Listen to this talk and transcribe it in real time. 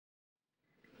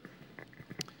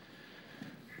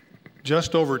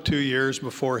Just over 2 years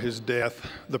before his death,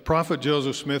 the prophet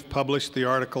Joseph Smith published the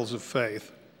Articles of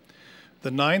Faith.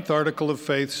 The 9th Article of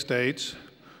Faith states,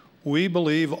 "We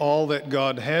believe all that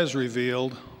God has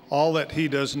revealed, all that he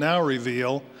does now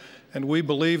reveal, and we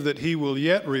believe that he will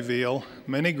yet reveal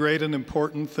many great and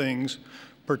important things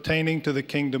pertaining to the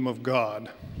kingdom of God."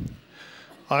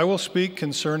 I will speak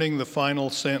concerning the final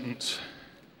sentence.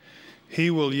 He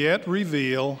will yet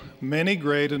reveal many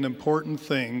great and important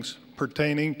things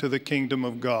pertaining to the kingdom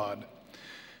of God.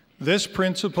 This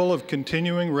principle of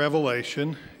continuing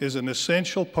revelation is an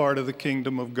essential part of the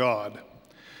kingdom of God.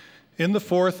 In the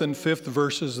 4th and 5th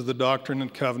verses of the Doctrine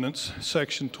and Covenants,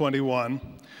 section 21,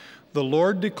 the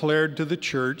Lord declared to the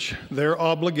church their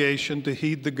obligation to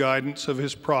heed the guidance of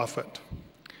his prophet.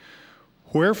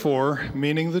 "Wherefore,"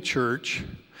 meaning the church,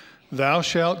 "thou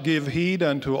shalt give heed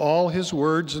unto all his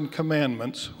words and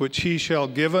commandments, which he shall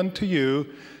give unto you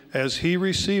as he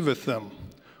receiveth them,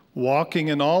 walking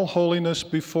in all holiness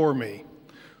before me.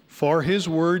 For his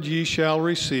word ye shall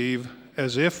receive,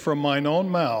 as if from mine own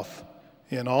mouth,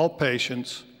 in all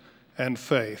patience and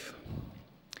faith."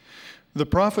 The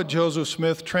prophet Joseph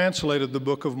Smith translated the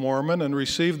Book of Mormon and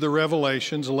received the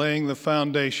revelations laying the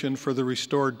foundation for the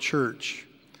restored church.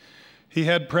 He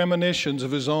had premonitions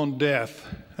of his own death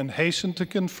and hastened to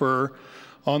confer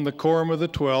on the Quorum of the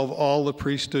 12 all the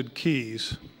priesthood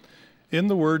keys. In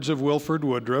the words of Wilford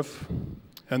Woodruff,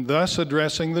 "And thus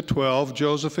addressing the 12,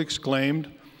 Joseph exclaimed,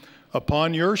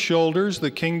 'Upon your shoulders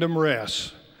the kingdom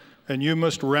rests, and you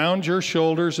must round your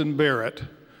shoulders and bear it.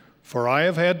 For I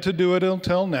have had to do it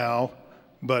until now,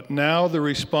 but now the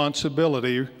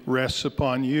responsibility rests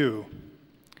upon you.'"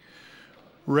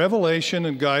 Revelation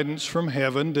and guidance from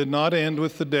heaven did not end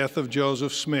with the death of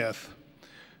Joseph Smith.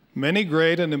 Many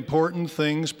great and important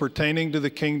things pertaining to the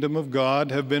kingdom of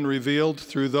God have been revealed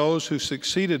through those who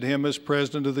succeeded him as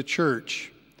president of the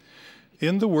church.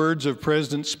 In the words of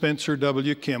President Spencer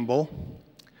W. Kimball,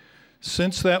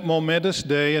 "Since that momentous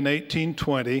day in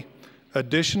 1820,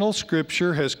 additional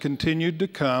scripture has continued to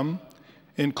come,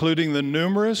 including the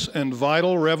numerous and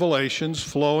vital revelations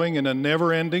flowing in a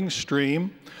never-ending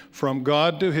stream from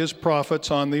God to his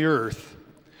prophets on the earth.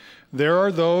 There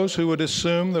are those who would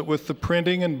assume that with the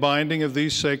printing and binding of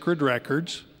these sacred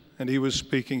records," and he was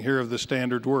speaking here of the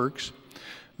standard works,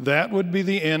 "that would be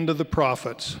the end of the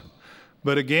prophets.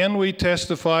 But again we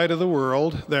testify to the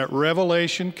world that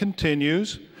revelation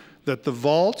continues, that the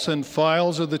vaults and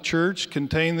files of the church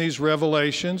contain these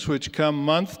revelations which come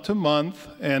month to month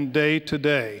and day to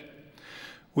day.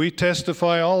 We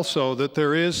testify also that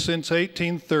there is since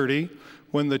 1830,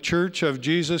 when the Church of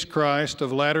Jesus Christ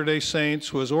of Latter-day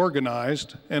Saints was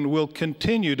organized, and will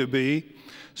continue to be,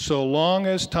 so long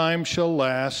as time shall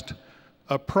last,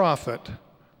 a prophet,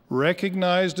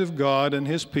 recognized of God and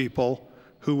his people,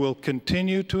 who will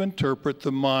continue to interpret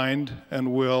the mind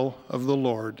and will of the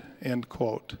Lord." End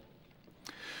quote.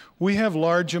 We have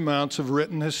large amounts of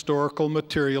written historical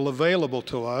material available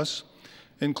to us,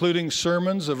 including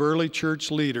sermons of early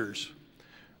church leaders.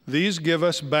 These give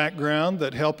us background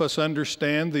that help us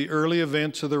understand the early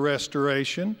events of the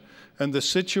Restoration and the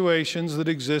situations that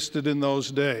existed in those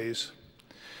days.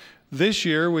 This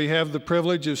year, we have the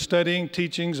privilege of studying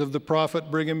teachings of the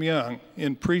prophet Brigham Young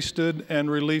in priesthood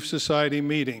and Relief Society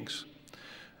meetings.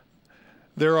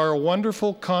 There are a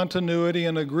wonderful continuity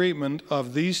and agreement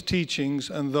of these teachings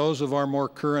and those of our more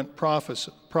current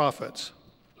prophets.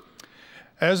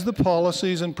 As the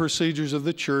policies and procedures of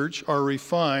the church are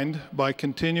refined by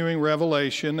continuing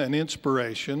revelation and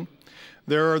inspiration,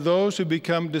 there are those who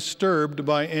become disturbed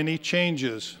by any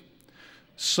changes.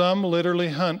 Some literally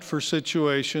hunt for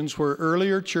situations where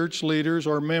earlier church leaders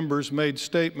or members made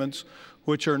statements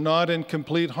which are not in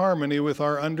complete harmony with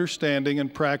our understanding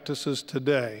and practices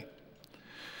today.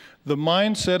 The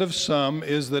mindset of some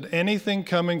is that anything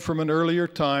coming from an earlier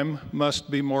time must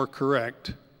be more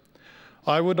correct.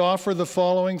 I would offer the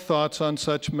following thoughts on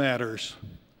such matters.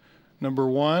 Number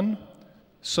one,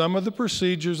 some of the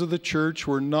procedures of the church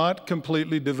were not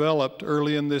completely developed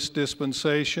early in this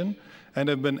dispensation and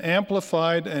have been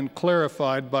amplified and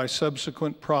clarified by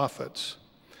subsequent prophets.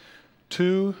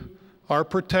 Two, our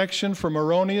protection from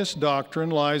erroneous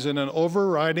doctrine lies in an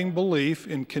overriding belief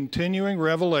in continuing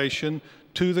revelation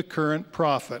to the current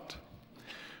prophet.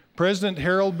 President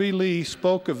Harold B. Lee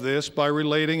spoke of this by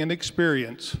relating an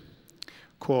experience.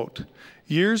 Quote,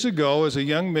 "Years ago, as a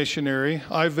young missionary,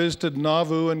 I visited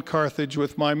Nauvoo and Carthage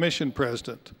with my mission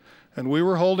president, and we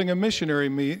were holding a missionary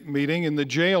meeting in the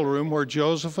jail room where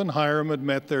Joseph and Hiram had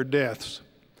met their deaths.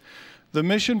 The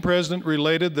mission president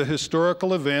related the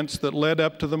historical events that led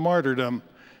up to the martyrdom,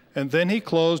 and then he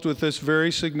closed with this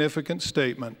very significant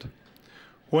statement.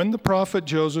 When the prophet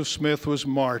Joseph Smith was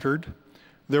martyred,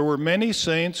 there were many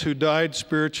saints who died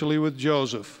spiritually with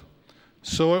Joseph.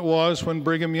 So it was when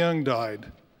Brigham Young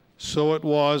died. So it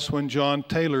was when John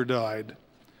Taylor died.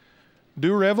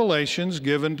 Do revelations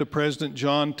given to President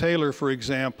John Taylor, for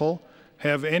example,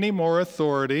 have any more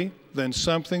authority than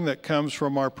something that comes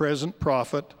from our present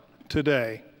prophet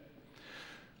today?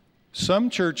 Some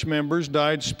church members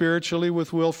died spiritually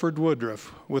with Wilford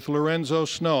Woodruff, with Lorenzo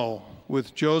Snow,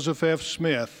 with Joseph F.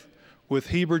 Smith, with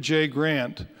Heber J.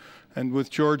 Grant, and with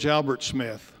George Albert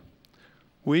Smith.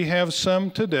 We have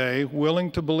some today willing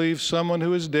to believe someone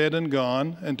who is dead and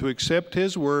gone and to accept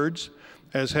his words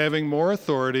as having more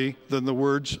authority than the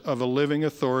words of a living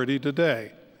authority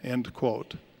today, end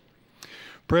quote.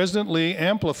 President Lee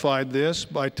amplified this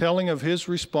by telling of his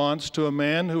response to a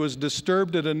man who was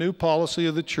disturbed at a new policy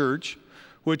of the church,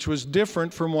 which was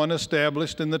different from one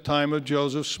established in the time of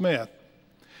Joseph Smith.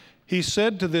 He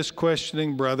said to this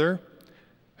questioning brother,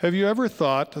 "Have you ever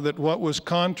thought that what was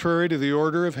contrary to the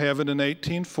order of heaven in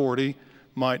 1840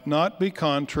 might not be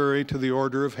contrary to the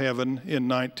order of heaven in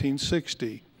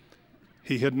 1960?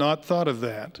 He had not thought of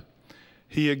that.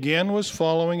 He again was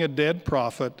following a dead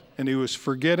prophet, and he was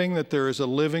forgetting that there is a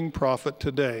living prophet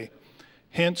today.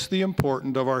 Hence the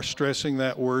importance of our stressing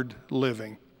that word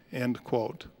living," end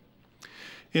quote.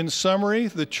 In summary,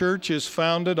 the church is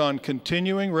founded on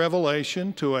continuing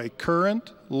revelation to a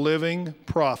current living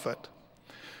prophet.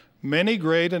 Many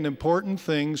great and important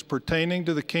things pertaining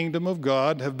to the kingdom of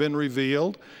God have been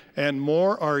revealed, and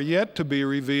more are yet to be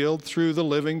revealed through the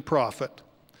living prophet.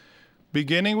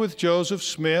 Beginning with Joseph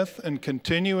Smith and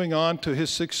continuing on to his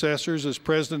successors as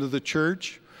president of the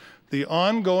church, the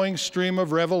ongoing stream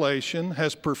of revelation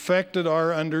has perfected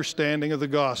our understanding of the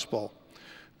gospel.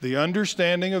 The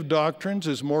understanding of doctrines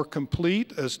is more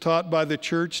complete as taught by the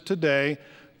church today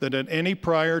than at any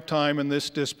prior time in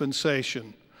this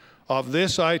dispensation. Of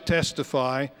this I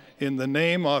testify in the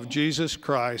name of Jesus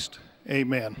Christ.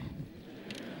 Amen.